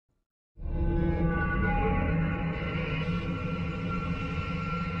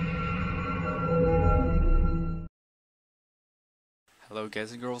Hello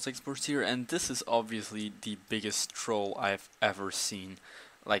guys and girls, Exports here, and this is obviously the biggest troll I've ever seen.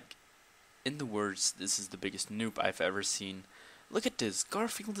 Like, in the words, this is the biggest noob I've ever seen. Look at this,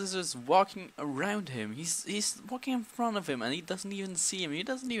 Garfield is just walking around him, he's walking in front of him and he doesn't even see him, he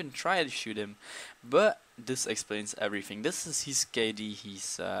doesn't even try to shoot him. But this explains everything. This is his KD,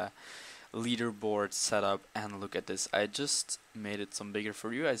 his leaderboard setup, and look at this. I just made it some bigger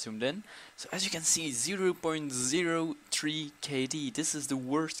for you. I zoomed in, so as you can see, 0.03 KD. This is the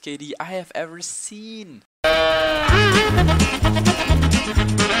worst KD I have ever seen.